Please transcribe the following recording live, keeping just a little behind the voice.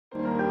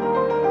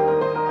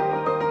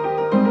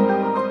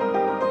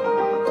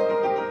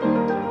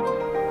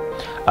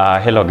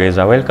Hello guys,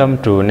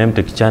 welcome to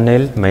NemTech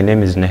channel. My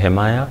name is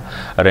Nehemiah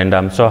and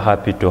I'm so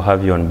happy to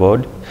have you on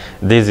board.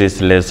 This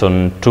is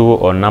lesson 2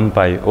 on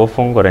NumPy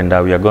UFUNC and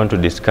we are going to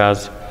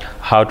discuss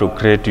how to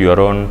create your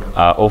own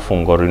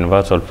UFUNC or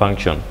universal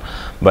function.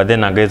 But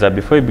then guys,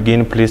 before we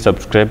begin, please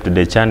subscribe to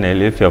the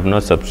channel if you have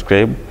not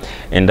subscribed,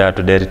 and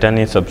to the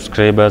returning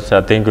subscribers,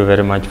 thank you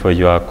very much for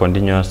your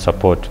continuous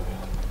support.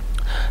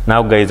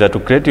 Now guys, to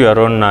create your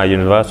own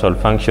universal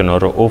function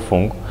or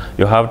UFUNC,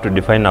 you have to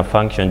define a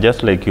function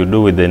just like you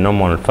do with the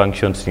normal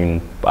functions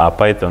in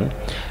Python.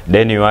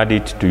 Then you add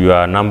it to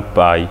your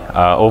NumPy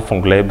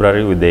UFUNC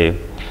library with the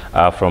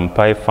from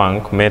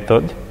PyFunc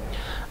method.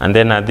 And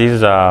then this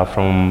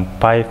from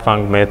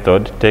PyFunc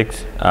method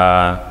takes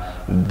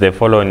the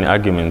following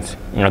arguments.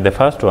 The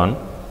first one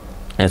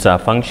is a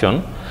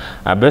function.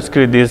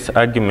 Basically this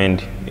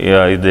argument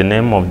is the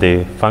name of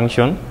the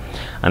function.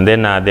 And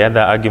then the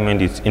other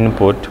argument is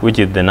input, which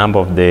is the number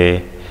of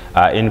the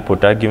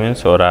input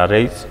arguments or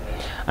arrays.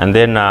 And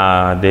then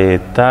the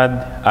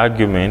third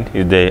argument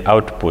is the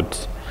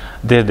output.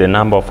 This is the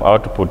number of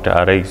output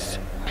arrays.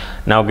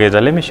 Now guys,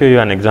 let me show you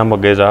an example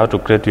guys how to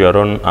create your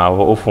own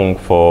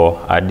UFUNC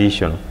for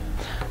addition.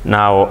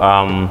 Now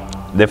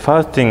the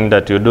first thing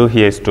that you do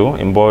here is to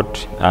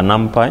import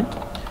NumPy.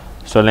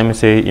 So let me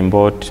say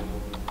import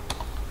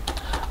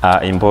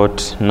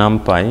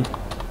NumPy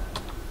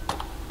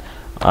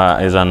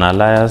is an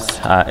alias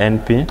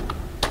np,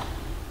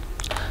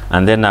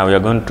 and then now we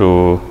are going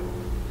to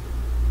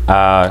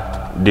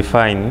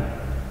define,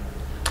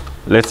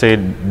 let's say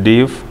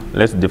div,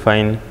 let's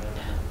define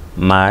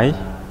my,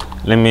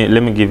 let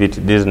me give it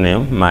this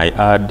name, my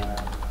add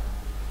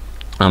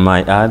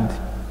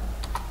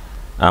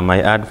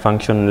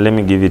function. Let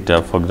me give it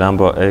for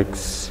example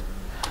x,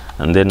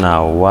 and then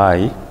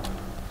y,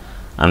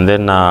 and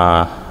then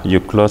you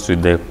close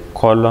with the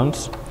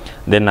colons.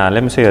 Then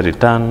let me say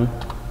return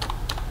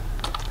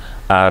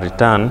x,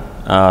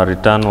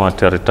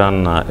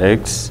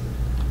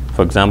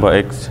 for example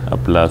x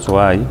plus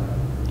y,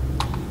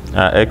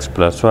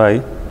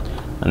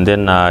 and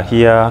then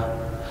here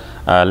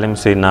let me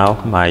say now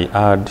my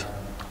add,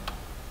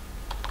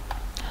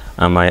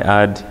 I'm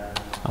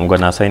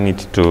gonna assign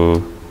it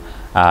to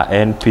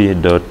np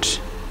dot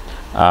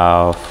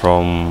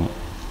from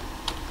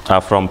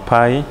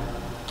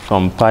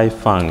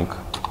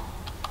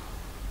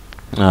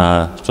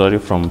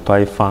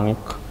PyFunc.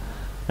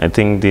 I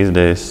think this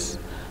is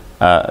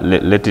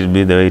let it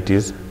be the way it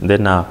is.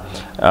 Then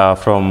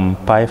from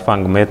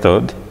PyFunc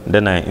method,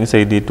 then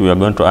inside it we are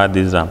going to add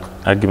these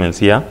arguments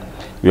here.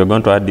 We are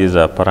going to add these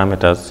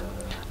parameters.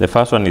 The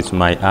first one is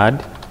my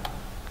add,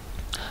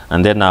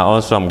 and then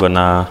also I'm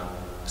gonna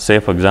say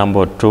for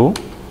example 2,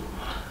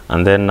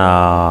 and then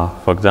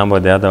for example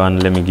the other one,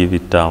 let me give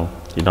it 1,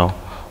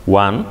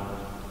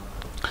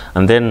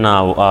 and then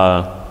now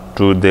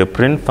to the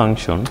print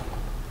function,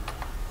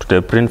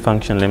 let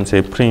me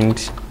say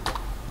print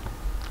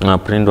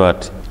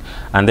what,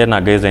 and then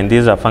guys, in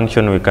this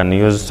function we can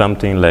use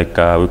something like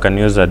we can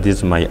use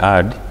this my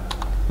add.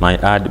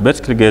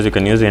 Basically guys, you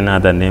can use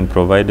another name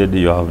provided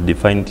you have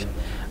defined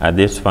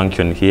this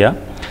function here.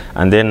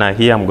 And then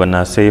here I'm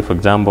gonna say for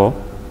example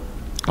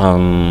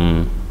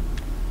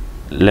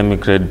let me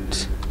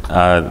create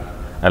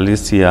a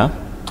list here,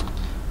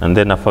 and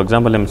then for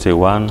example let me say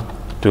 1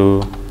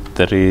 2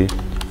 3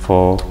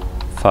 4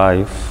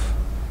 5,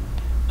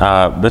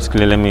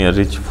 basically let me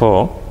reach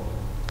 4.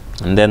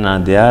 And then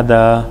the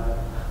other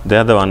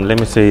one, let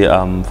me say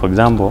for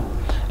example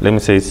let me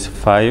say it's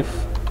 5,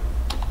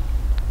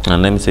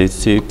 and let me say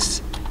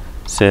 6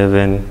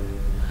 7,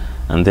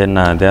 and then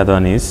the other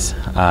one is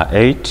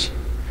 8.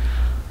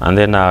 And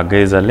then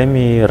guys, let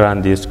me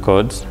run these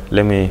codes.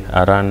 Let me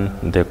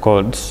run the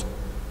codes.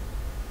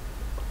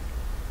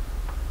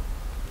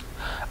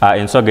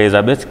 And so guys,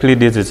 basically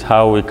this is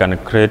how we can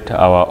create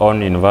our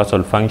own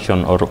universal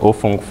function or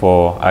UFUNC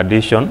for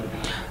addition.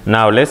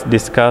 Now let's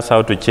discuss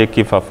how to check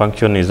if a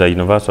function is a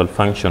universal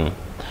function.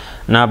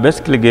 Now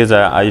basically guys,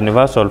 a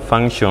universal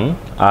function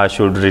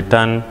should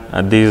return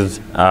these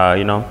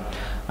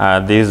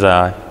these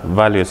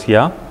values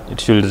here. It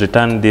should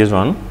return this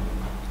one,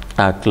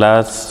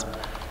 class,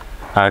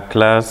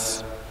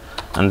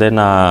 and then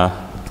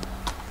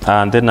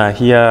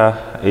here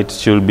it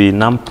should be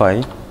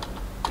NumPy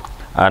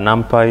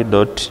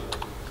dot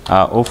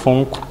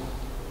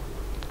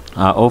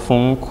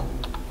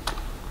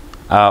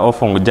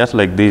UFUNC, just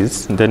like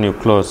this. Then you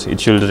close.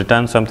 It should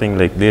return something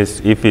like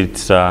this if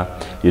it's a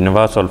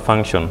universal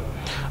function.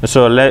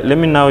 So let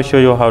me now show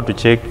you how to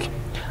check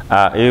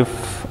if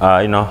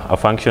a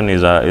function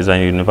is a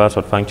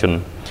universal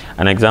function.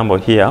 An example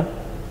here.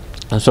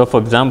 So for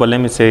example, let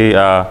me say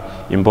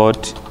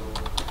import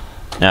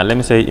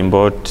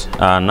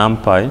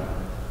NumPy.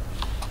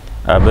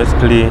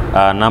 Basically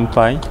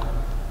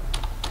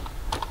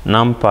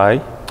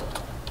NumPy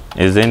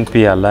is np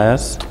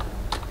alias.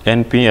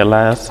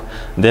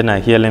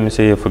 Then here let me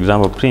say for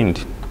example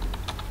print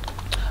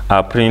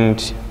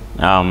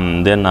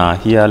then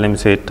here let me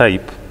say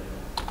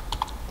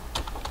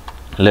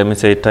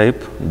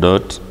type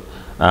dot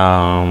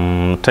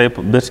type,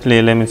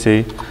 basically let me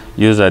say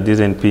use this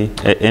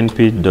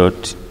np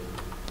dot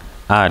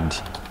add,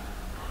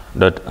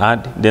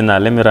 then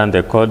let me run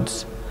the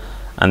codes,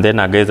 and then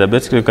guys,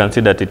 basically you can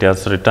see that it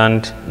has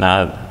returned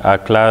a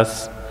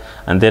class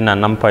and then a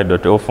NumPy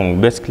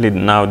UFUNC. Basically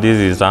now this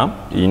is a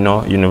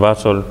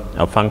universal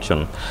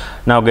function.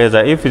 Now guys,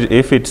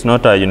 if it's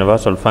not a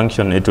universal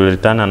function, it will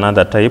return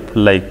another type,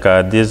 like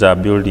these are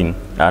building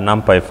a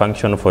NumPy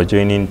function for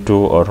joining 2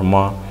 or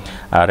more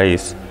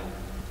arrays.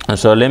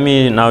 So let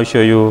me now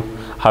show you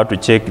how to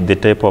check the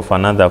type of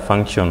another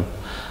function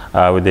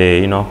with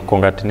the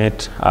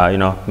concatenate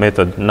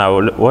method. Now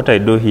what I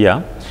do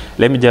here,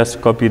 let me just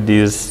copy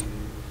this,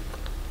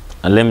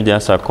 and let me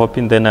just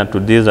copy, then to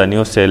this a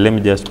new cell, let me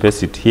just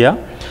paste it here,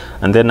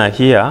 and then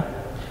here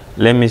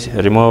let me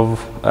remove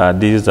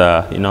this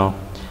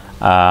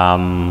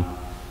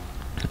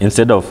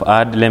instead of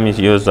add, let me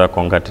use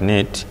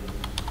concatenate,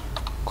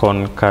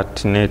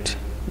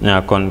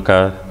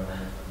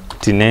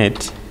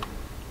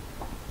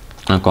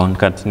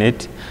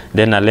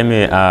 then let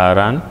me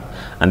run,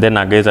 and then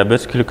guys,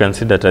 basically you can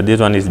see that this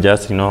one is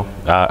just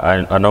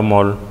a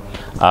normal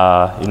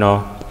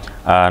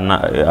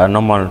a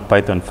normal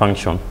Python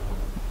function.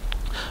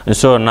 And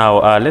so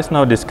now let's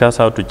now discuss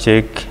how to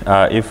check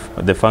if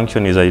the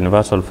function is a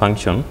universal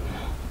function.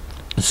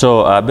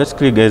 So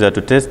basically guys,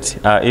 to test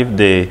if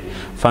the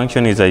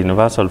function is a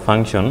universal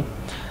function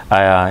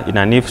in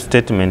an if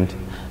statement,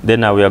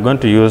 then we are going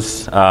to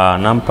use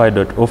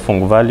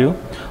numpy.ufunc value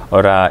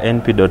or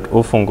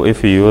np.ufunc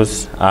if you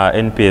use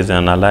np as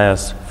an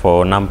alias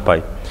for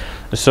numpy.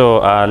 So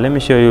let me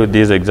show you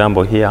this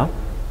example here.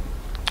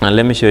 And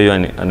let me show you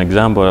an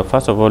example.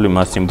 First of all, we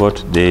must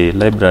import the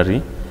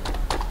library,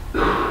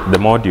 the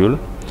module.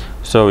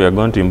 So we are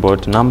going to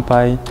import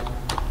numpy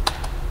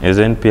as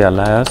np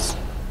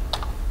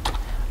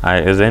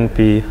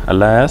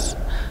alias,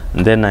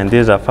 and then in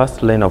this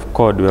first line of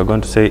code, we are going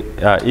to say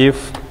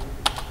if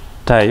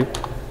type,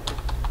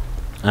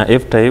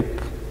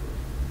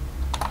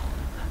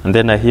 and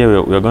then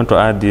here we are going to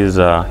add these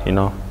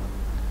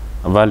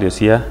values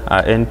here,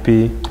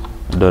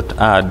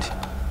 np.add.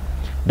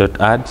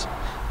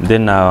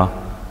 Then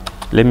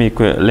let me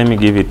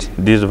give it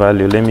this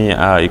value. Let me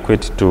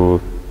equate it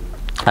to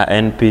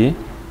np.ufunc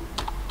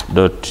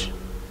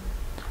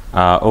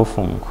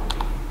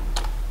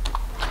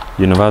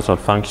universal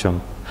function,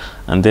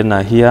 and then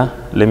here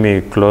let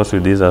me close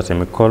with this as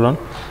semicolon.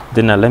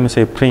 Then let me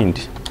say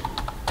print.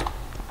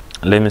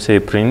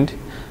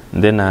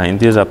 Then in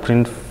this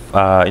print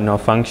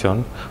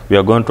function, we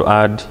are going to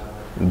add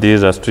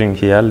this string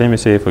here. Let me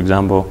say, for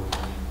example,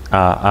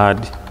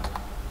 add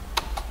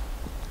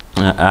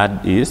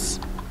is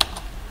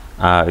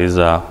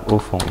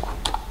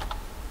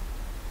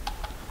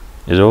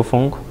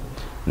ufunc.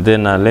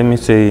 Then let me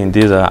say in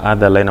this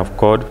other line of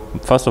code,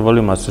 first of all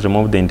you must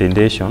remove the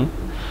indentation,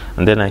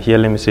 and then here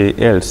let me say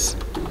else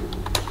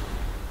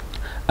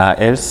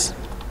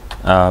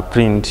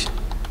print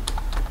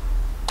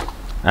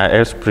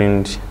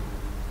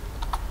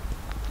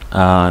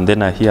and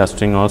then here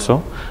string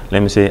also.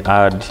 Let me say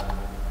add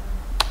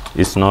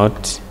is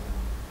not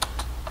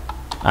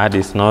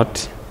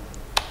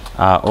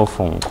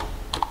ufunc.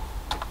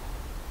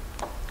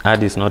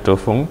 Add is not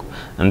ufunc.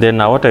 And then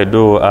what I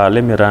do,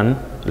 let me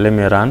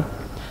run,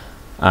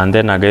 and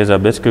then guys,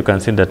 basically you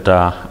can see that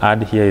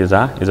add here is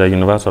a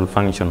universal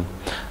function.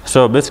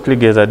 So basically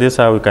guys, this is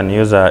how we can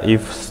use a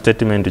if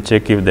statement to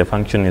check if the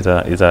function is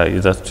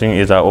a string,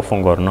 is a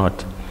ufunc or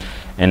not.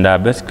 And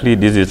basically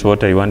this is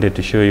what I wanted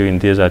to show you in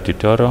this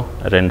tutorial.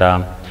 And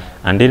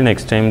until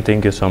next time,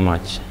 thank you so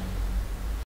much.